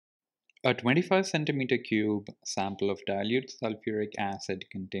A 25 centimeter cube sample of dilute sulfuric acid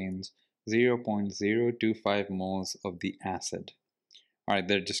contains 0.025 moles of the acid. All right,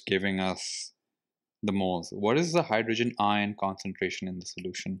 they're just giving us the moles. What is the hydrogen ion concentration in the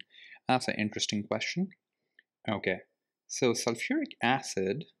solution? That's an interesting question. Okay, so sulfuric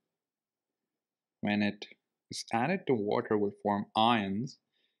acid, when it is added to water, will form ions.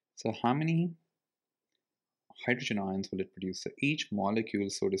 So how many hydrogen ions will it produce? So each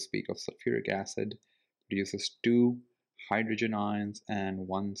molecule, so to speak, of sulfuric acid produces 2 hydrogen ions and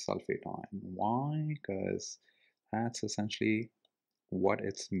 1 sulfate ion. Why? Because that's essentially what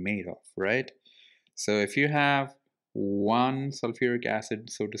it's made of, right? So if you have 1 sulfuric acid,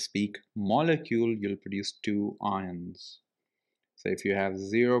 so to speak, molecule, you'll produce 2 ions. So if you have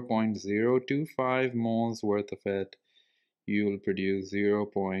 0.025 moles worth of it, you will produce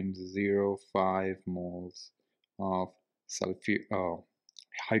 0.05 moles of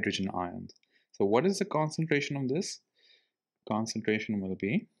hydrogen ions. So what is the concentration of this? Concentration will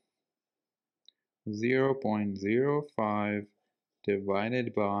be 0.05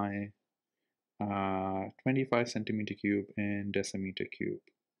 divided by 25 centimeter cube in decimeter cube.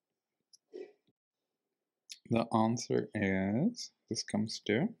 The answer is, this comes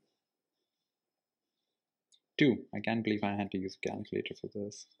to 2. I can't believe I had to use a calculator for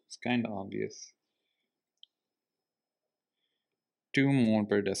this. It's kind of obvious. 2 mole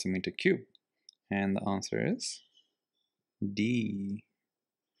per decimeter cube. And the answer is D.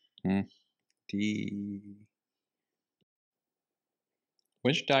 D.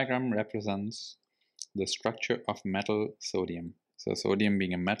 Which diagram represents the structure of metal sodium? So sodium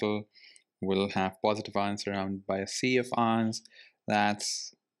being a metal will have positive ions surrounded by a sea of ions.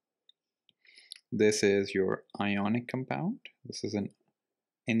 This is your ionic compound. This is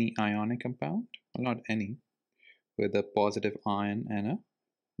any ionic compound, well, not any, with a positive ion and a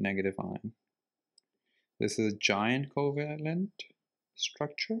negative ion. This is a giant covalent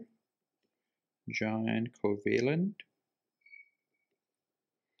structure. Giant covalent.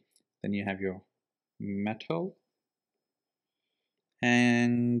 Then you have your metal.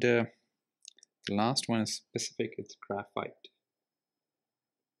 And the last one is specific, it's graphite.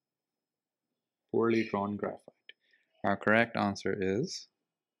 Poorly drawn graphite. Our correct answer is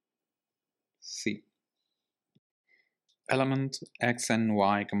C. Elements X and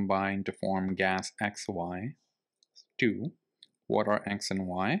Y combine to form gas XY. 2. What are X and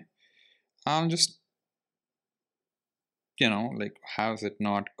Y? I'll just, like, how is it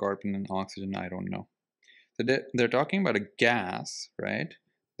not carbon and oxygen? I don't know. So they're talking about a gas, right?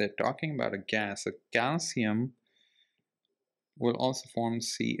 They're talking about a gas. So calcium will also form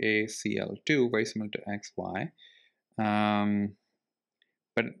CaCl2, very similar to XY.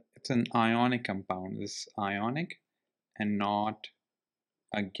 But it's an ionic compound. It's ionic and not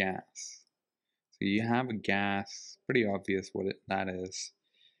a gas. So you have a gas, pretty obvious what that is.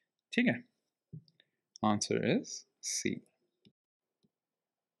 Okay. Answer is C.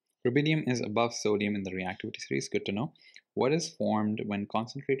 Rubidium is above sodium in the reactivity series. Good to know. What is formed when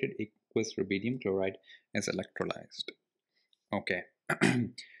concentrated aqueous rubidium chloride is electrolyzed? Okay.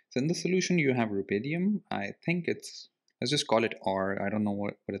 So in the solution you have rubidium. I think let's just call it R. I don't know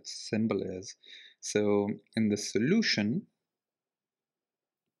what its symbol is. So in the solution,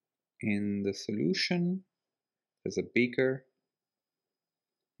 there's a beaker.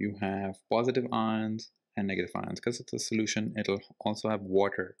 You have positive ions and negative ions. Because it's a solution, it'll also have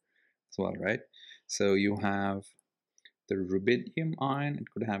water as well, right? So you have the rubidium ion.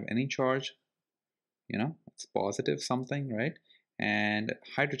 It could have any charge, it's positive something, right? And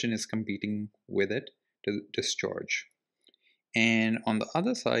hydrogen is competing with it to discharge. And on the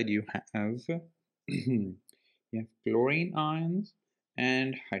other side, you have you have chlorine ions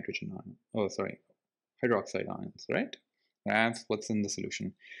and hydrogen ions. Oh, sorry, hydroxide ions, right? That's what's in the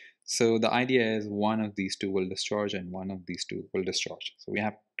solution. So the idea is one of these two will discharge and one of these two will discharge. So we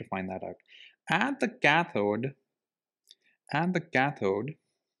have to find that out. At the cathode,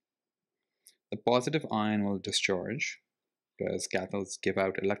 the positive ion will discharge because cathodes give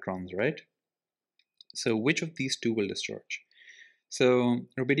out electrons, right? So which of these two will discharge? So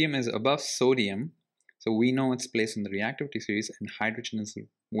rubidium is above sodium, so we know its place in the reactivity series, and hydrogen is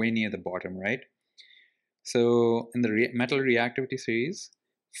way near the bottom, right? So in the metal reactivity series,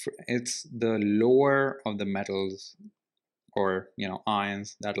 it's the lower of the metals or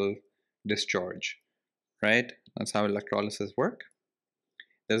ions that'll discharge, right? That's how electrolysis work.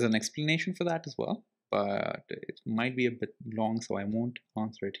 There's an explanation for that as well, but it might be a bit long, so I won't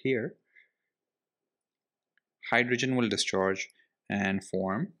answer it here. Hydrogen will discharge and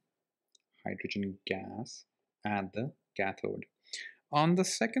form hydrogen gas at the cathode. On the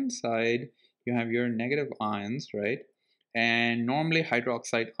second side, you have your negative ions, right? And normally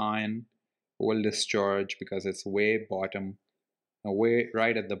hydroxide ion will discharge because it's way bottom, way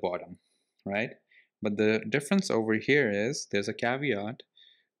right at the bottom, right? But the difference over here is there's a caveat.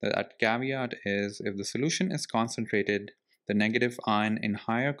 That caveat is if the solution is concentrated, the negative ion in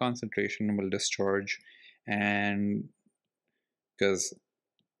higher concentration will discharge, and because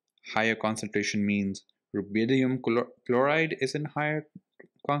higher concentration means rubidium chloride is in higher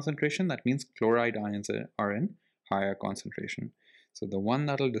concentration, that means chloride ions are in higher concentration. So the one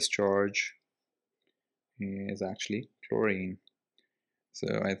that'll discharge is actually chlorine.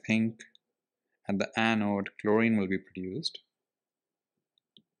 So I think at the anode, chlorine will be produced.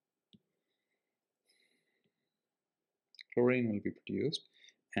 Chlorine will be produced,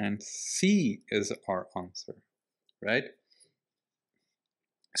 and C is our answer, right?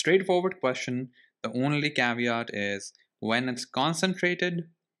 Straightforward question. The only caveat is when it's concentrated,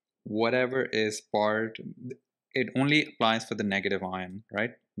 whatever is part, it only applies for the negative ion,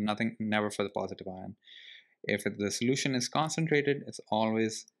 right? Nothing, never for the positive ion. If the solution is concentrated, it's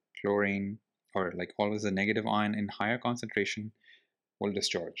always chlorine, or like always a negative ion in higher concentration will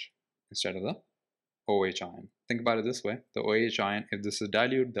discharge instead of the OH ion. Think about it this way. The OH ion, if this is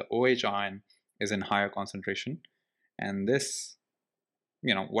dilute, the OH ion is in higher concentration, and this,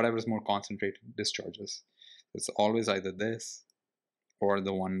 whatever is more concentrated discharges. It's always either this or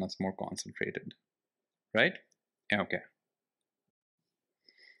the one that's more concentrated, right? Okay.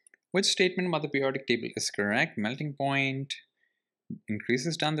 Which statement about the periodic table is correct? Melting point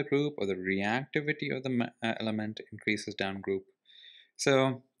increases down the group, or the reactivity of the element increases down group.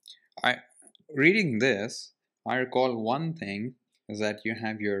 So reading this, I recall one thing is that you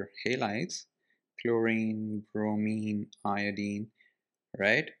have your halides, chlorine, bromine, iodine,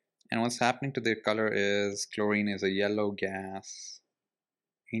 right? And what's happening to their color is chlorine is a yellow gas,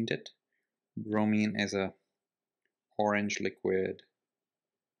 ain't it? Bromine is a orange liquid,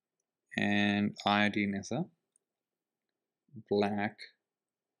 and iodine is a black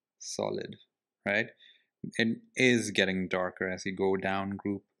solid, right? It is getting darker as you go down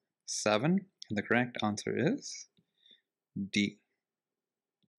group 7, and the correct answer is D.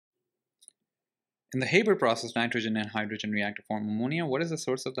 In the Haber process, nitrogen and hydrogen react to form ammonia. What is the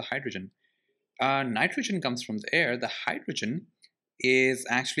source of the hydrogen? Nitrogen comes from the air. The hydrogen is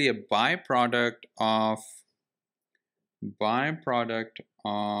actually a byproduct of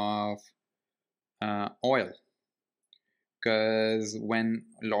oil, because when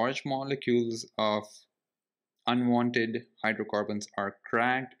large molecules of unwanted hydrocarbons are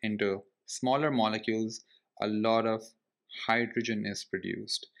cracked into smaller molecules, a lot of hydrogen is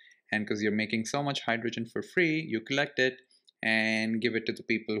produced. And because you're making so much hydrogen for free, you collect it and give it to the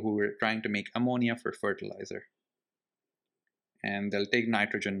people who are trying to make ammonia for fertilizer. And they'll take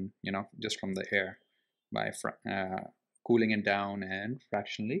nitrogen, just from the air by cooling it down and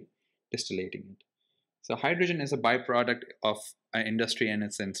fractionally distillating it. So hydrogen is a byproduct of an industry, and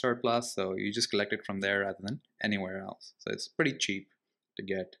it's in surplus, so you just collect it from there rather than anywhere else. So it's pretty cheap to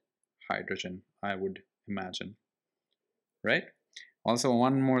get hydrogen, I would imagine, right? Also,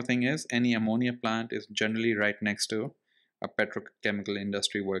 one more thing is any ammonia plant is generally right next to a petrochemical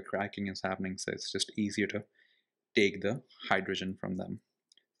industry where cracking is happening, so it's just easier to take the hydrogen from them.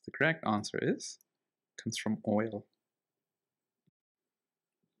 The correct answer comes from oil.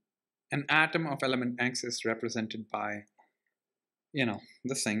 An atom of element X is represented by,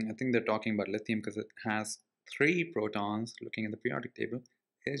 this thing. I think they're talking about lithium because it has 3 protons. Looking at the periodic table,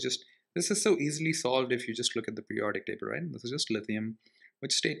 this is so easily solved if you just look at the periodic table, right? This is just lithium.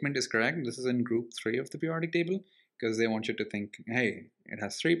 Which statement is correct? This is in group 3 of the periodic table, because they want you to think, hey, it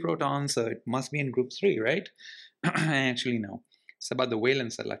has 3 protons, so it must be in group 3, right? Actually, no. It's about the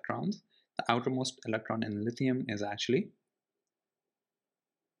valence electrons. The outermost electron in lithium is actually,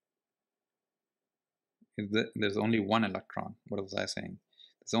 there's only 1 electron. What was I saying?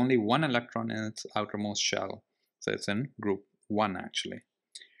 There's only 1 electron in its outermost shell. So it's in group 1 actually.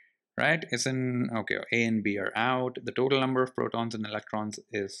 Right? It's in, okay, A and B are out. The total number of protons and electrons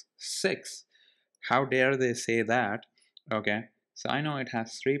is 6. How dare they say that? Okay, so I know it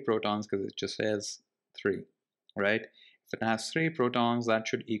has 3 protons because it just says 3, right? If it has 3 protons, that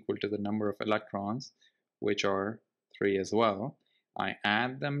should equal to the number of electrons, which are 3 as well. I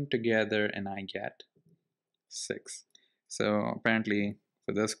add them together and I get 6. So apparently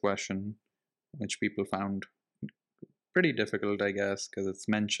for this question, which people found pretty difficult, I guess, because it's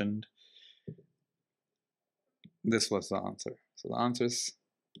mentioned, this was the answer. So the answer is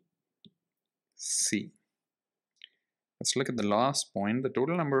C. Let's look at the last point. The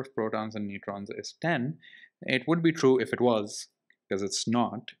total number of protons and neutrons is 10. It would be true if it was, because it's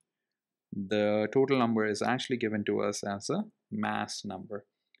not. The total number is actually given to us as a mass number.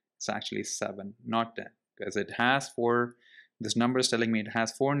 It's actually 7, not 10, because it has 4. This number is telling me it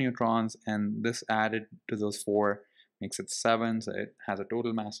has 4 neutrons, and this added to those 4 makes it 7, so it has a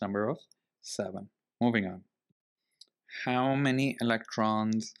total mass number of 7. Moving on. How many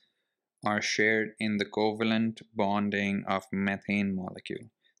electrons are shared in the covalent bonding of methane molecule?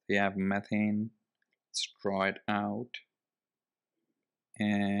 We have methane, let's draw it out,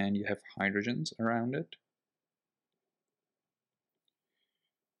 and you have hydrogens around it.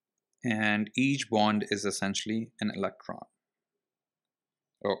 And each bond is essentially an electron,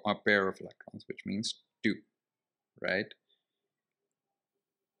 or a pair of electrons, which means 2, right?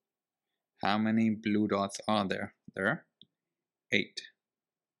 How many blue dots are there? There are 8.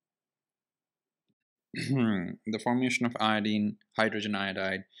 The formation of iodine, hydrogen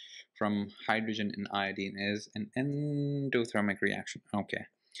iodide from hydrogen and iodine is an endothermic reaction. Okay,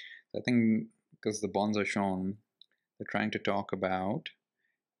 so I think because the bonds are shown, they're trying to talk about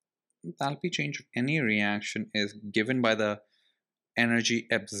enthalpy change of any reaction is given by the energy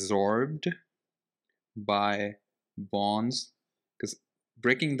absorbed by bonds, because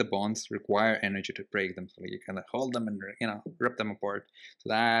breaking the bonds require energy to break them, so you kind of hold them and rip them apart. So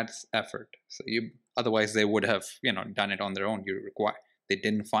that's effort. So otherwise they would have done it on their own. They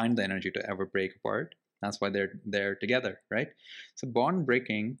didn't find the energy to ever break apart. That's why they're together, right? So bond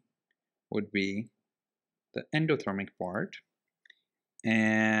breaking would be the endothermic part,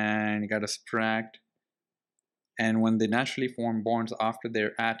 and you got to subtract. And when they naturally form bonds after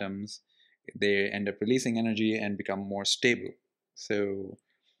their atoms, they end up releasing energy and become more stable. So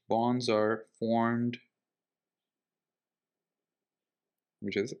bonds are formed,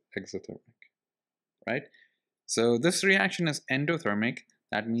 which is exothermic, right? So this reaction is endothermic.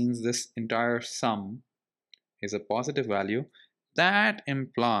 That means this entire sum is a positive value. That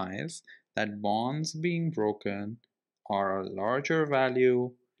implies that bonds being broken are a larger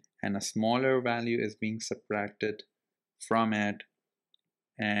value and a smaller value is being subtracted from it,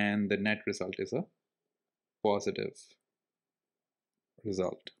 and the net result is a positive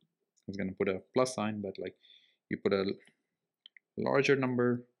result. I was going to put a plus sign, but like you put a larger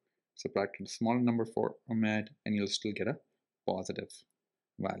number, subtract a smaller number from it, and you'll still get a positive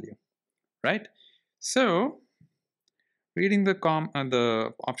value, right? So reading the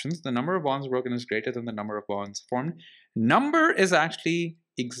options, the number of bonds broken is greater than the number of bonds formed. Number is actually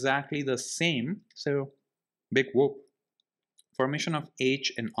exactly the same, so big whoop. Formation of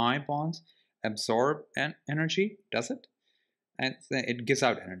H and I bonds absorb energy, does it? And it gives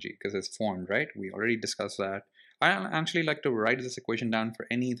out energy because it's formed, right? We already discussed that. I actually like to write this equation down for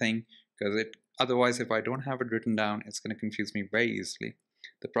anything, because otherwise if I don't have it written down, it's going to confuse me very easily.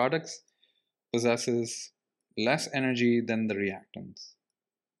 The products possesses less energy than the reactants.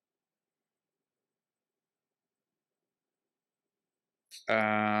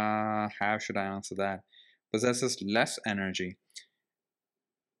 How should I answer that? Possesses less energy.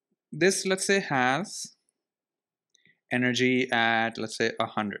 This, let's say, has energy at, let's say,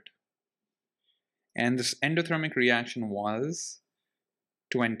 100. And this endothermic reaction was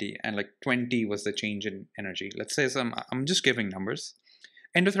 20, and like 20 was the change in energy. Let's say I'm just giving numbers.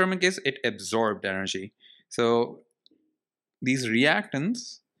 Endothermic is it absorbed energy. So these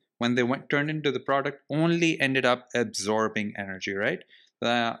reactants, when they turned into the product, only ended up absorbing energy, right?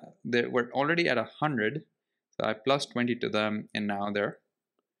 They were already at 100, so I plus 20 to them, and now they're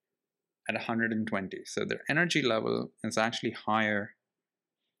at 120. So their energy level is actually higher.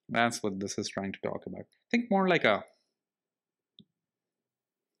 That's what this is trying to talk about. Think more like a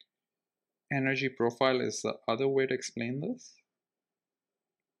energy profile is the other way to explain this.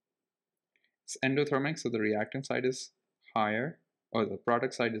 It's endothermic, so the reactant side is higher, or the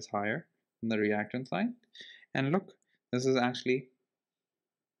product side is higher than the reactant side. And look, this is actually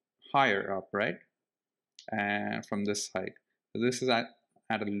higher up, right? And from this side. So this is at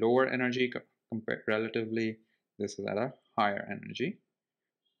a lower energy compared relatively. This is at a higher energy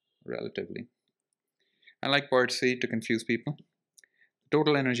relatively. I like part C to confuse people.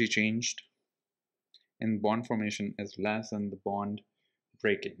 Total energy changed in bond formation is less than the bond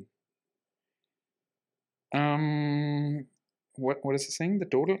breaking. What is it saying? The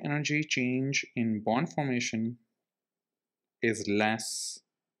total energy change in bond formation is less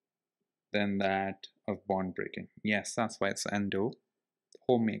than that of bond breaking. Yes, that's why it's endothermic.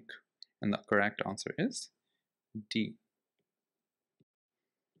 And the correct answer is D.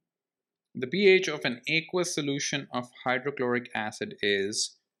 The pH of an aqueous solution of hydrochloric acid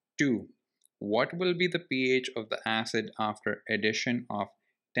is 2. What will be the pH of the acid after addition of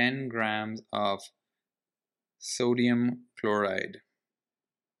 10 grams of sodium chloride.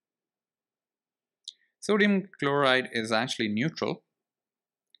 Sodium chloride is actually neutral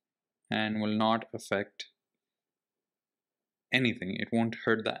and will not affect anything. It won't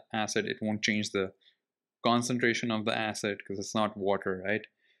hurt the acid. It won't change the concentration of the acid because it's not water, right?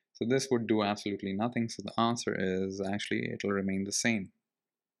 So this would do absolutely nothing. So the answer is actually it'll remain the same.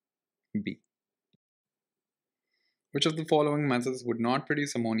 B. Which of the following methods would not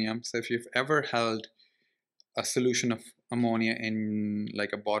produce ammonia? So if you've ever held a solution of ammonia in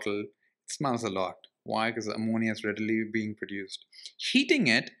like a bottle, it smells a lot. Why? Because ammonia is readily being produced. Heating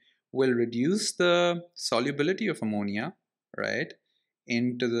it will reduce the solubility of ammonia, right,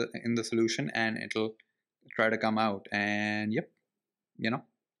 in the solution, and it'll try to come out. And yep,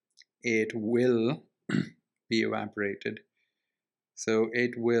 it will be evaporated. So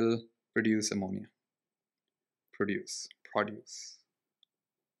it will produce ammonia. Produce.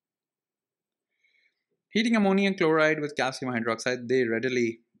 Heating ammonium chloride with calcium hydroxide, they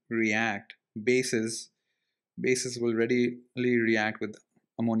readily react. Bases will readily react with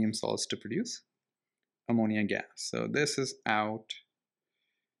ammonium salts to produce ammonia gas. So this is out.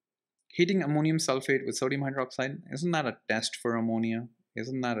 Heating ammonium sulfate with sodium hydroxide, isn't that a test for ammonia?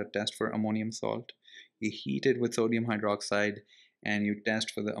 Isn't that a test for ammonium salt? You heat it with sodium hydroxide and you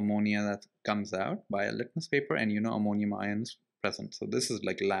test for the ammonia that comes out by a litmus paper, and ammonium ions present. So this is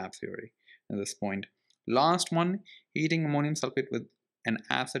like lab theory at this point. Last one, heating ammonium sulfate with an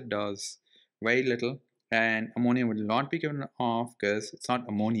acid does very little, and ammonia will not be given off because it's not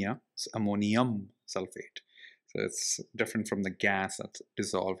ammonia, it's ammonium sulfate. So it's different from the gas that's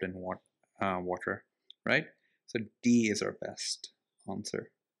dissolved in water, right? So D is our best answer.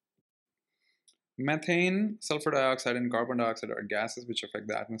 Methane, sulfur dioxide, and carbon dioxide are gases which affect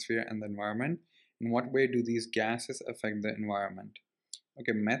the atmosphere and the environment. In what way do these gases affect the environment?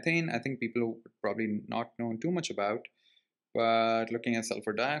 Okay, methane, I think people would probably not know too much about, but looking at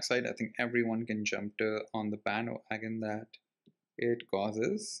sulfur dioxide, I think everyone can jump on the bandwagon that it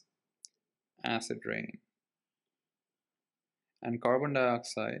causes acid rain. And carbon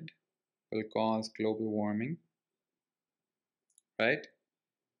dioxide will cause global warming, right?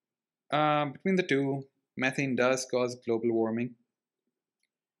 Between the two, methane does cause global warming.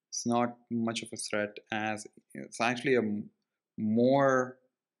 It's not much of a threat, as it's actually a more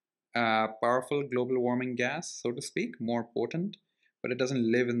powerful global warming gas, so to speak, more potent, but it doesn't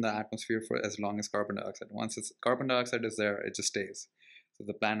live in the atmosphere for as long as carbon dioxide. Once carbon dioxide is there, it just stays. So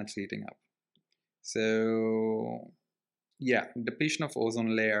the planet's heating up. So yeah, depletion of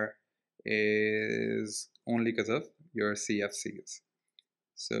ozone layer is only because of your CFCs.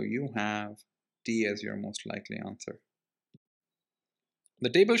 So you have D as your most likely answer. The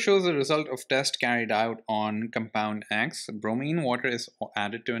table shows the result of test carried out on compound X. Bromine water is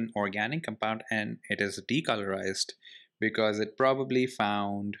added to an organic compound and it is decolorized because it probably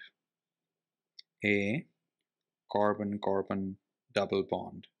found a carbon-carbon double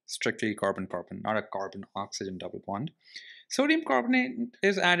bond. Strictly carbon-carbon, not a carbon-oxygen double bond. Sodium carbonate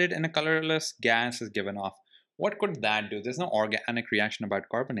is added and a colorless gas is given off. What could that do? There's no organic reaction about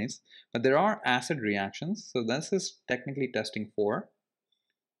carbonates, but there are acid reactions. So this is technically testing for,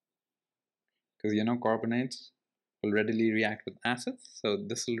 because carbonates will readily react with acids. So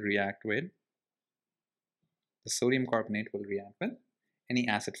this will react with, the sodium carbonate will react with any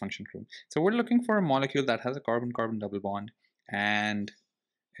acid function group. So we're looking for a molecule that has a carbon-carbon double bond and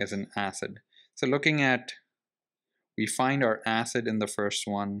is an acid. So looking at, we find our acid in the first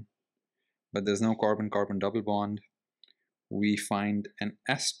one, but there's no carbon-carbon double bond. We find an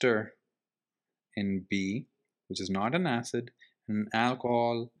ester in B, which is not an acid, and an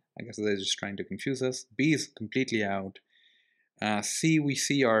alcohol. I guess they're just trying to confuse us. B is completely out. C, we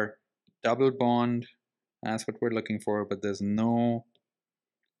see our double bond. That's what we're looking for, but there's no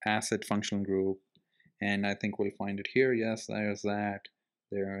acid functional group. And I think we'll find it here. Yes, there's that.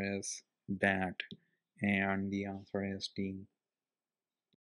 There is that. And the answer is D.